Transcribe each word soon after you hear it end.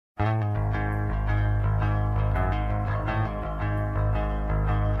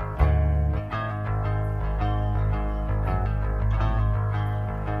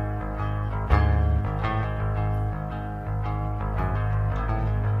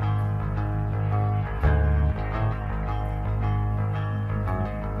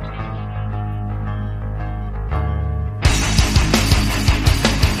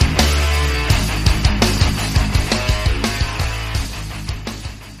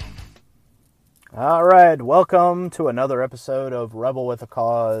All right, welcome to another episode of Rebel with a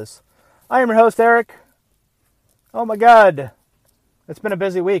Cause. I am your host, Eric. Oh my God, it's been a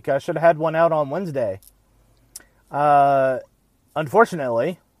busy week. I should have had one out on Wednesday.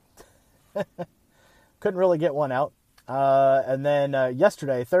 Unfortunately, couldn't really get one out. And then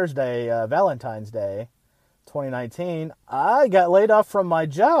yesterday, Thursday, Valentine's Day, 2019, I got laid off from my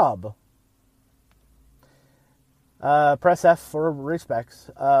job. Press F for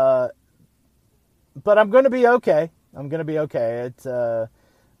respects. But I'm going to be okay. It's the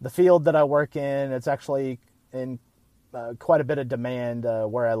field that I work in. It's actually in quite a bit of demand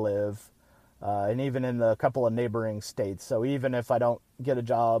where I live, and even in the couple of neighboring states. So even if I don't get a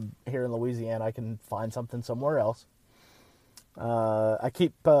job here in Louisiana, I can find something somewhere else. I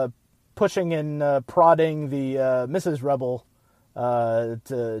keep pushing and prodding the Mrs. Rebel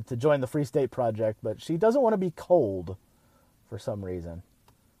to join the Free State Project, but she doesn't want to be cold for some reason.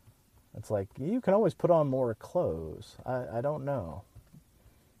 It's like, you can always put on more clothes. I don't know.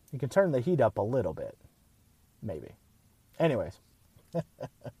 You can turn the heat up a little bit. Maybe. Anyways.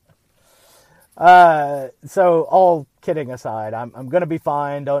 So all kidding aside, I'm going to be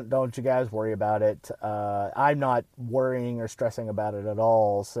fine. Don't you guys worry about it. I'm not worrying or stressing about it at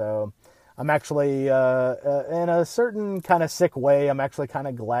all. So I'm actually, in a certain kind of sick way, I'm actually kind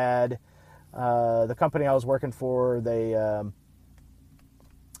of glad. The company I was working for, they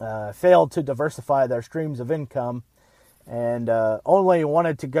failed to diversify their streams of income and only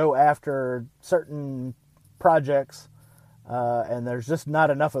wanted to go after certain projects, and there's just not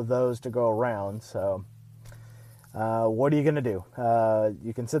enough of those to go around. So what are you going to do?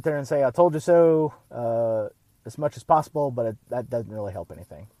 You can sit there and say, I told you so, as much as possible, but that doesn't really help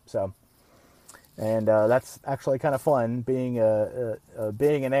anything. So, and that's actually kind of fun, being an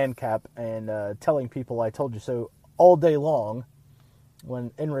ANCAP and telling people I told you so all day long,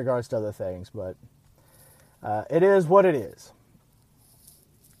 when in regards to other things, but it is what it is.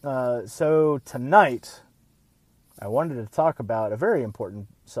 So tonight, I wanted to talk about a very important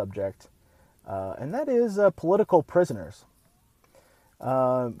subject, and that is political prisoners.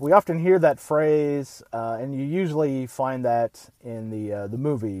 We often hear that phrase, and you usually find that in the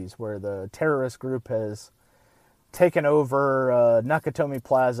movies where the terrorist group has taken over Nakatomi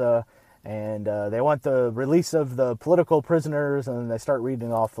Plaza, and they want the release of the political prisoners, and then they start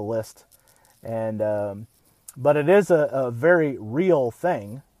reading off the list. And but it is a very real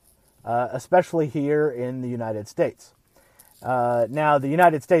thing, especially here in the United States. Now, the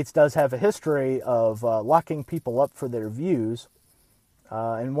United States does have a history of locking people up for their views,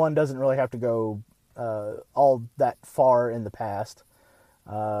 and one doesn't really have to go all that far in the past.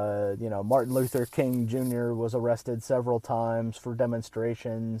 Martin Luther King Jr. was arrested several times for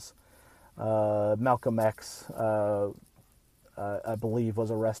demonstrations. Malcolm X, I believe,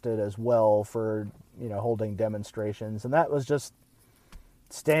 was arrested as well for, holding demonstrations. And that was just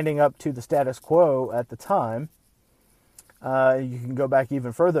standing up to the status quo at the time. You can go back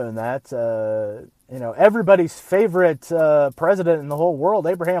even further than that. Everybody's favorite president in the whole world,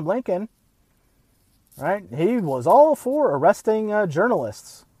 Abraham Lincoln, right? He was all for arresting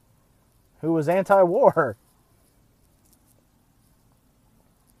journalists who was anti-war.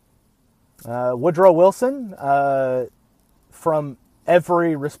 Woodrow Wilson, from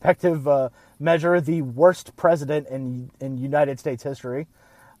every respective measure, the worst president in United States history,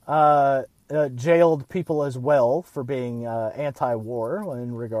 jailed people as well for being anti-war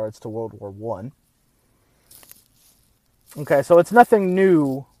in regards to World War I. Okay, so it's nothing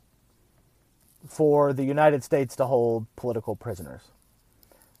new for the United States to hold political prisoners.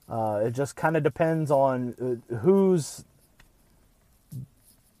 It just kind of depends on whose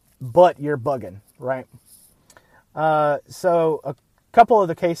butt you're bugging, right? So a couple of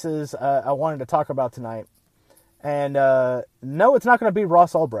the cases I wanted to talk about tonight. And no, it's not going to be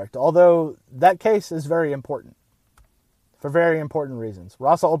Ross Ulbricht, although that case is very important for very important reasons.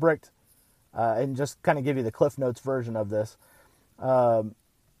 Ross Ulbricht, and just kind of give you the Cliff Notes version of this,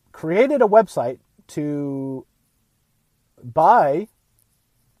 created a website to buy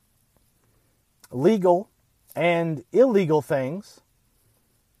legal and illegal things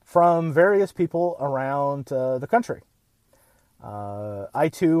from various people around the country. I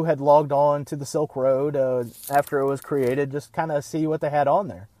too had logged on to the Silk Road after it was created, just kind of see what they had on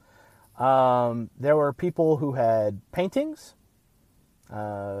there. There were people who had paintings.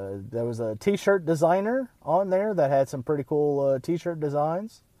 There was a t-shirt designer on there that had some pretty cool t-shirt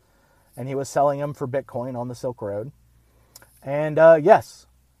designs, and he was selling them for Bitcoin on the Silk Road. And yes,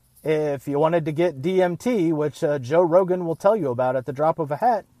 if you wanted to get DMT, which Joe Rogan will tell you about at the drop of a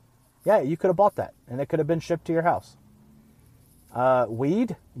hat, yeah, you could have bought that, and it could have been shipped to your house.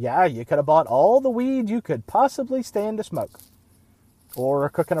 Weed, yeah, you could have bought all the weed you could possibly stand to smoke, or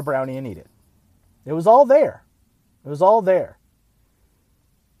cooking a brownie and eat it. It was all there. It was all there.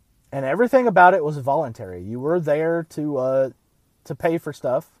 And everything about it was voluntary. You were there to pay for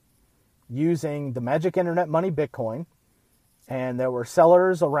stuff using the magic internet money, Bitcoin, and there were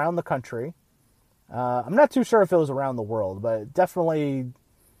sellers around the country. I'm not too sure if it was around the world, but definitely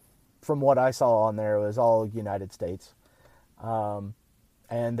from what I saw on there, it was all United States. And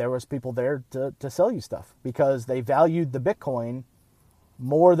there was people there to sell you stuff because they valued the Bitcoin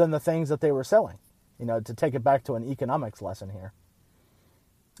more than the things that they were selling. You know, to take it back to an economics lesson here.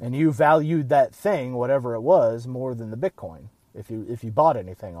 And you valued that thing, whatever it was, more than the Bitcoin if you bought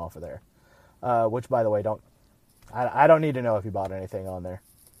anything off of there. Which, by the way, I don't need to know if you bought anything on there.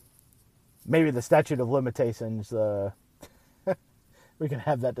 Maybe the statute of limitations, we can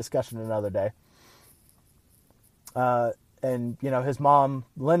have that discussion another day. And, you know, his mom,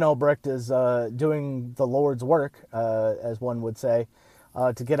 Lynn Ulbricht, is doing the Lord's work, as one would say,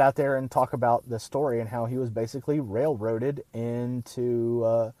 to get out there and talk about this story and how he was basically railroaded into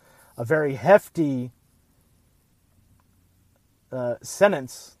a very hefty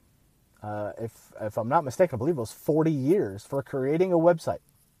sentence. If I'm not mistaken, I believe it was 40 years for creating a website.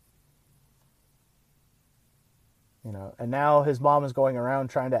 You know, and now his mom is going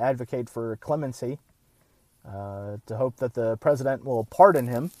around trying to advocate for clemency, to hope that the president will pardon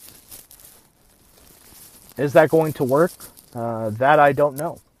him. Is that going to work? That I don't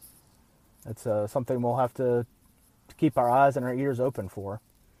know. It's something we'll have to keep our eyes and our ears open for.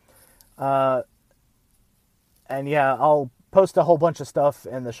 And yeah, I'll post a whole bunch of stuff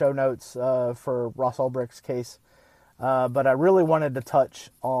in the show notes for Ross Ulbricht's case. But I really wanted to touch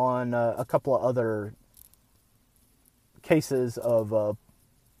on a couple of other cases of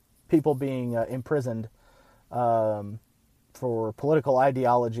people being imprisoned for political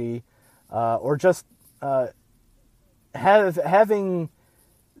ideology or just having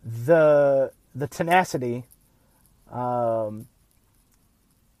the tenacity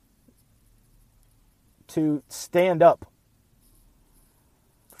to stand up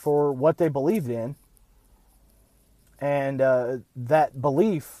for what they believed in, and that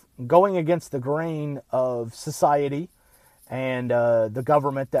belief going against the grain of society and the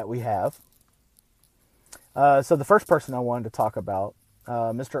government that we have. So the first person I wanted to talk about,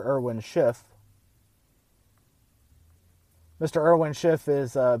 Mr. Irwin Schiff. Mr. Irwin Schiff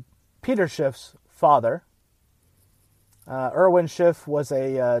is Peter Schiff's father. Irwin Schiff was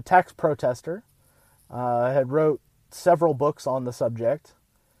a tax protester, had wrote several books on the subject,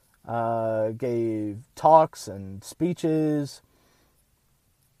 gave talks and speeches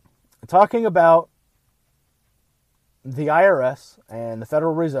talking about the IRS and the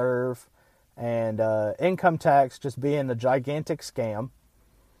Federal Reserve and income tax just being a gigantic scam.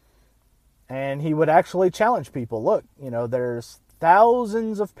 And he would actually challenge people. Look, you know, there's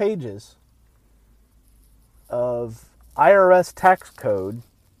thousands of pages of IRS tax code,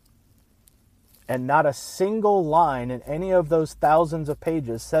 and not a single line in any of those thousands of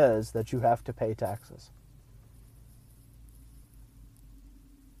pages says that you have to pay taxes.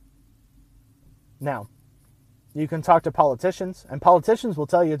 Now, you can talk to politicians, and politicians will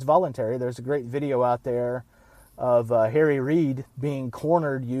tell you it's voluntary. There's a great video out there of Harry Reid being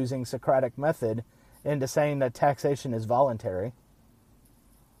cornered using Socratic method into saying that taxation is voluntary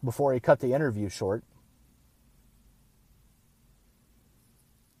before he cut the interview short.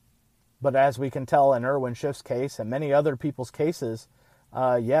 But as we can tell in Irwin Schiff's case and many other people's cases,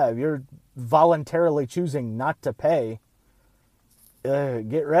 if you're voluntarily choosing not to pay,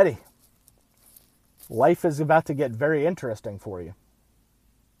 get ready. Life is about to get very interesting for you.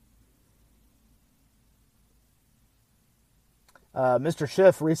 Mr.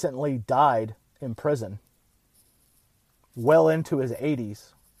 Schiff recently died in prison, well into his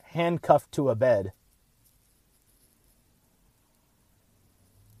 80s, handcuffed to a bed.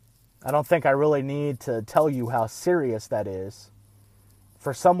 I don't think I really need to tell you how serious that is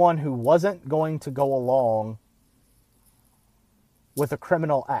for someone who wasn't going to go along with a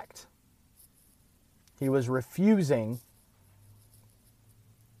criminal act. He was refusing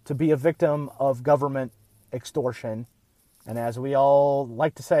to be a victim of government extortion. And as we all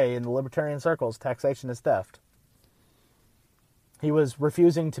like to say in the libertarian circles, taxation is theft. He was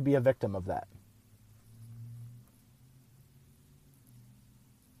refusing to be a victim of that.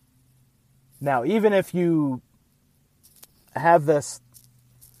 Now, even if you have this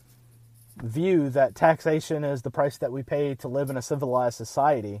view that taxation is the price that we pay to live in a civilized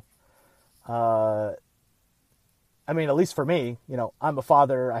society, I mean, at least for me, you know, I'm a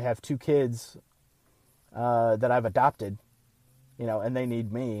father. I have 2 kids that I've adopted. and they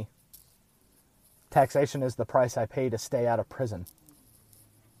need me. Taxation is the price I pay to stay out of prison.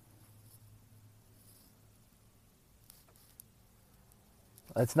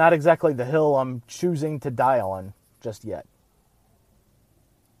 It's not exactly the hill I'm choosing to die on just yet.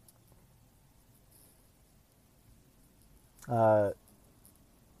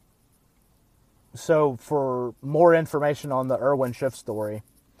 So for more information on the Irwin Schiff story,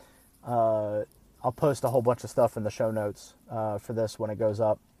 I'll post a whole bunch of stuff in the show notes for this when it goes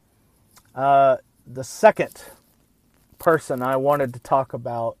up. The second person I wanted to talk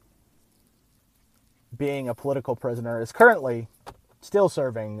about being a political prisoner is currently still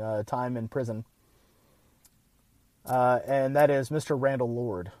serving time in prison, and that is Mr. Randall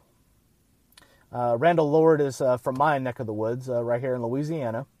Lord. Randall Lord is from my neck of the woods, right here in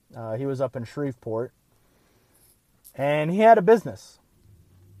Louisiana. He was up in Shreveport, and he had a business.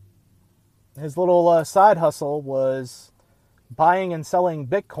 His little side hustle was buying and selling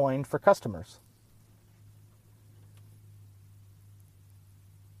Bitcoin for customers.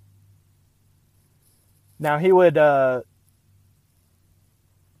 Now, he would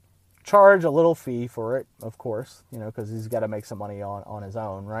charge a little fee for it, of course, because he's got to make some money on his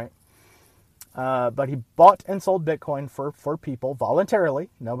own, right? But he bought and sold Bitcoin for people voluntarily.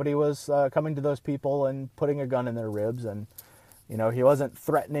 Nobody was coming to those people and putting a gun in their ribs, and he wasn't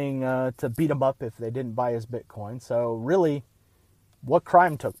threatening to beat them up if they didn't buy his Bitcoin. So really, what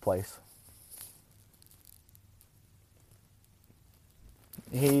crime took place?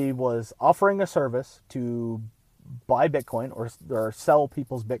 He was offering a service to buy Bitcoin or sell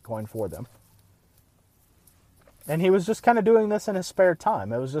people's Bitcoin for them. And he was just kind of doing this in his spare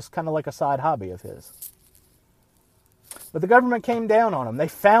time. It was just kind of like a side hobby of his. But the government came down on him. They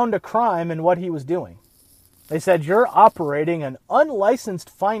found a crime in what he was doing. They said, "You're operating an unlicensed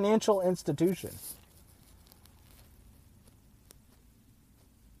financial institution."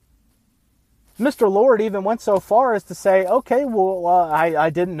 Mr. Lord even went so far as to say, "Okay, well, I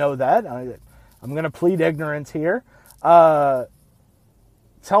didn't know that. I'm going to plead ignorance here.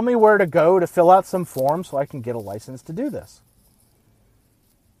 Tell me where to go to fill out some forms so I can get a license to do this."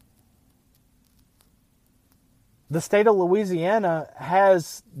 The state of Louisiana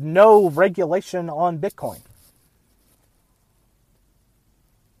has no regulation on Bitcoin.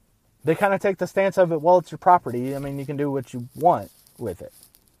 They kind of take the stance of it, well, it's your property. I mean, you can do what you want with it.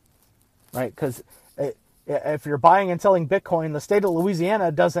 Right? Because if you're buying and selling Bitcoin, the state of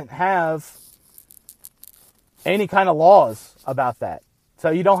Louisiana doesn't have any kind of laws about that. So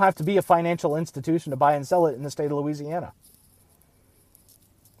you don't have to be a financial institution to buy and sell it in the state of Louisiana.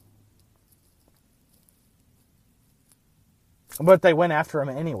 But they went after him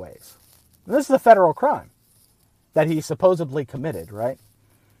anyways. And this is a federal crime that he supposedly committed, right?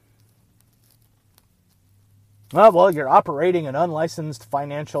 Well, you're operating an unlicensed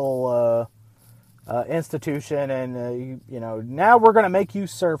financial institution, and now we're going to make you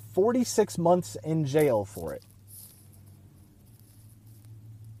serve 46 months in jail for it.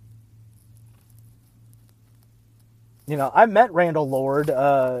 I met Randall Lord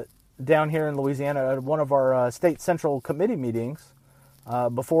down here in Louisiana at one of our state central committee meetings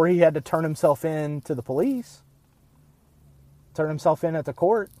before he had to turn himself in to the police, turn himself in at the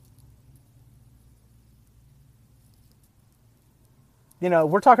court.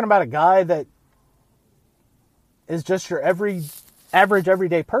 We're talking about a guy that is just your average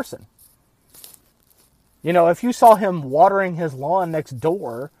everyday person. If you saw him watering his lawn next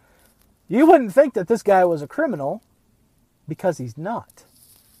door, you wouldn't think that this guy was a criminal, because he's not.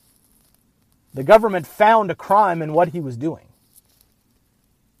 The government found a crime in what he was doing.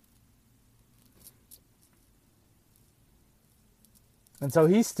 And so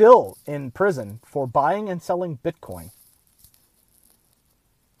he's still in prison for buying and selling Bitcoin.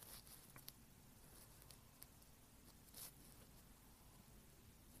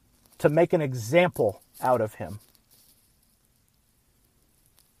 To make an example out of him.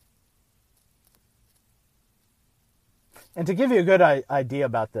 And to give you a good idea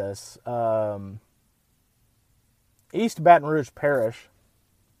about this, East Baton Rouge Parish,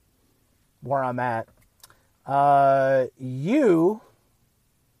 where I'm at, you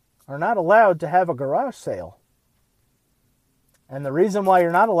are not allowed to have a garage sale. And the reason why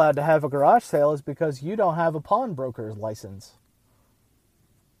you're not allowed to have a garage sale is because you don't have a pawnbroker's license.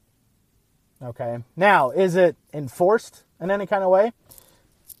 Okay. Now, is it enforced in any kind of way?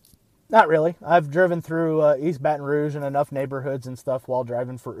 Not really. I've driven through East Baton Rouge and enough neighborhoods and stuff while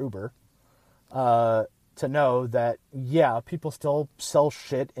driving for Uber to know that, yeah, people still sell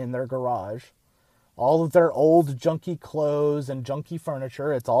shit in their garage. All of their old junky clothes and junky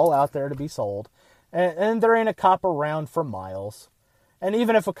furniture, it's all out there to be sold. And there ain't a cop around for miles. And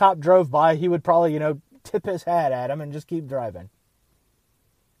even if a cop drove by, he would probably, tip his hat at him and just keep driving.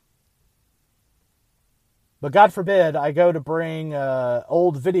 But God forbid I go to bring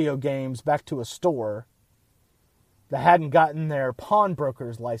old video games back to a store that hadn't gotten their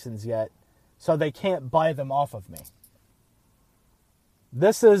pawnbroker's license yet, so they can't buy them off of me.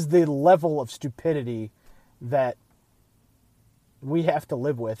 This is the level of stupidity that we have to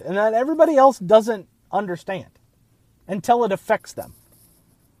live with, and that everybody else doesn't understand until it affects them.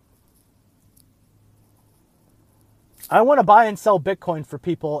 I want to buy and sell Bitcoin for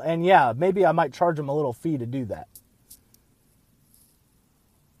people, and yeah, maybe I might charge them a little fee to do that.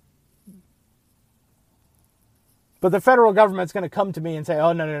 But the federal government's going to come to me and say,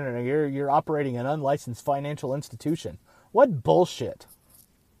 oh, no, you're operating an unlicensed financial institution. What bullshit.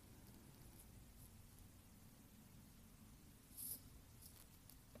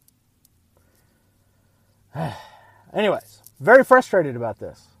 Anyways, very frustrated about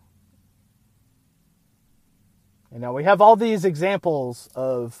this. We have all these examples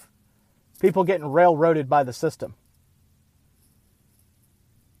of people getting railroaded by the system.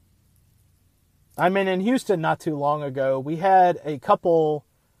 In Houston not too long ago, we had a couple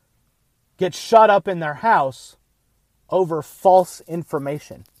get shot up in their house over false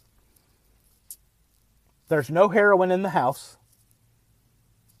information. There's no heroin in the house.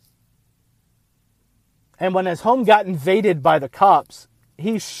 And when his home got invaded by the cops,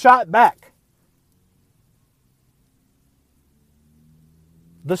 he shot back.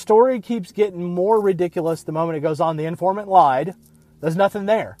 The story keeps getting more ridiculous the moment it goes on. The informant lied. There's nothing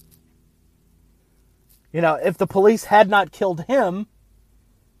there. If the police had not killed him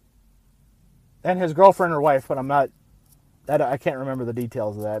and his girlfriend or wife, but I can't remember the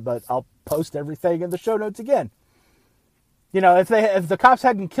details of that, but I'll post everything in the show notes again. If the cops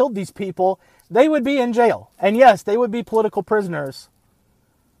hadn't killed these people, they would be in jail. And yes, they would be political prisoners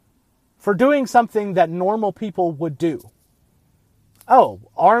for doing something that normal people would do. Oh,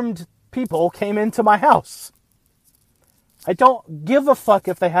 armed people came into my house. I don't give a fuck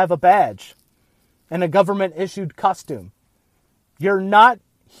if they have a badge and a government-issued costume. You're not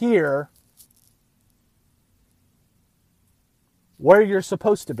here where you're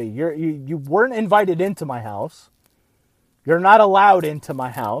supposed to be. You weren't invited into my house. You're not allowed into my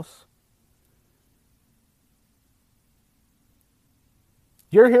house.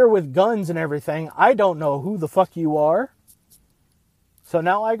 You're here with guns and everything. I don't know who the fuck you are. So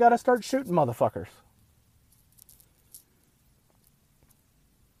now I gotta start shooting motherfuckers.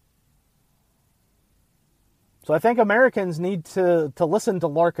 So I think Americans need to listen to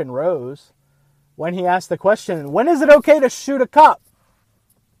Larken Rose when he asked the question, when is it okay to shoot a cop?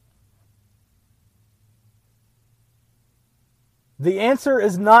 The answer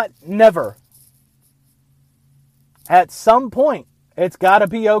is not never. At some point, it's got to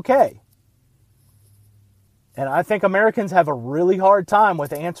be okay. And I think Americans have a really hard time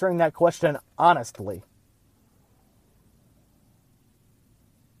with answering that question honestly.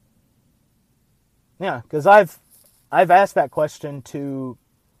 Yeah, because I've asked that question to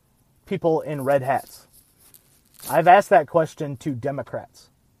people in red hats. I've asked that question to Democrats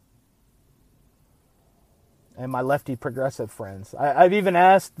and my lefty progressive friends. I've even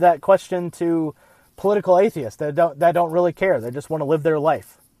asked that question to political atheists that don't really care. They just want to live their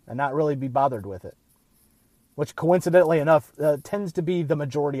life and not really be bothered with it, which coincidentally enough tends to be the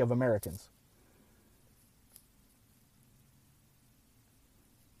majority of Americans.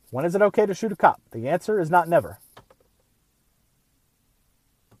 When is it okay to shoot a cop? The answer is not never.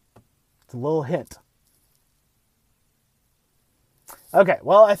 It's a little hint. Okay,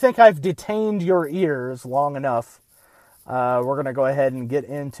 well, I think I've detained your ears long enough. We're going to go ahead and get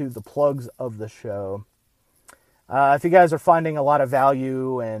into the plugs of the show. If you guys are finding a lot of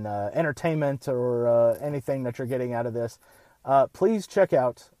value and entertainment or anything that you're getting out of this, please check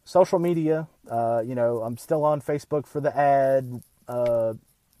out social media. I'm still on Facebook for the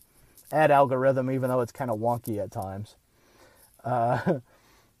ad algorithm, even though it's kind of wonky at times.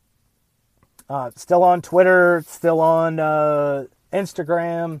 Still on Twitter, still on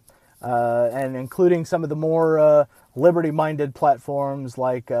Instagram, and including some of the more liberty-minded platforms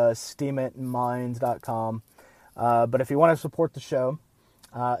like Steemit and Minds.com. But if you want to support the show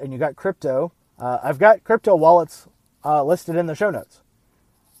and you got crypto, I've got crypto wallets listed in the show notes.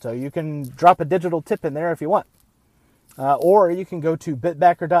 So you can drop a digital tip in there if you want. Or you can go to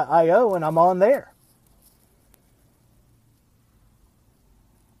bitbacker.io and I'm on there.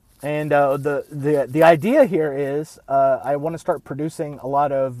 And the idea here is I want to start producing a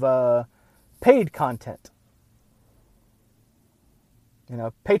lot of paid content.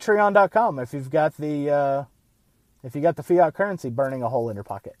 Patreon.com if you've got the fiat currency burning a hole in your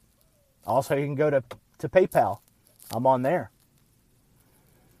pocket. Also, you can go to PayPal. I'm on there.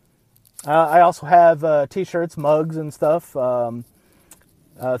 I also have t-shirts, mugs, and stuff through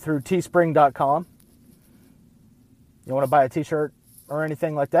teespring.com. You want to buy a t-shirt or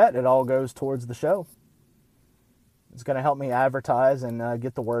anything like that, it all goes towards the show. It's going to help me advertise and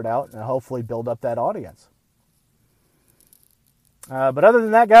get the word out and hopefully build up that audience. But other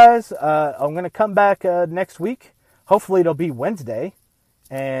than that, guys, I'm going to come back next week. Hopefully it'll be Wednesday,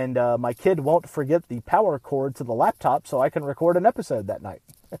 and my kid won't forget the power cord to the laptop so I can record an episode that night.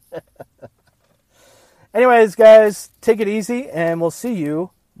 Anyways, guys, take it easy, and we'll see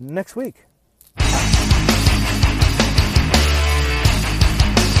you next week.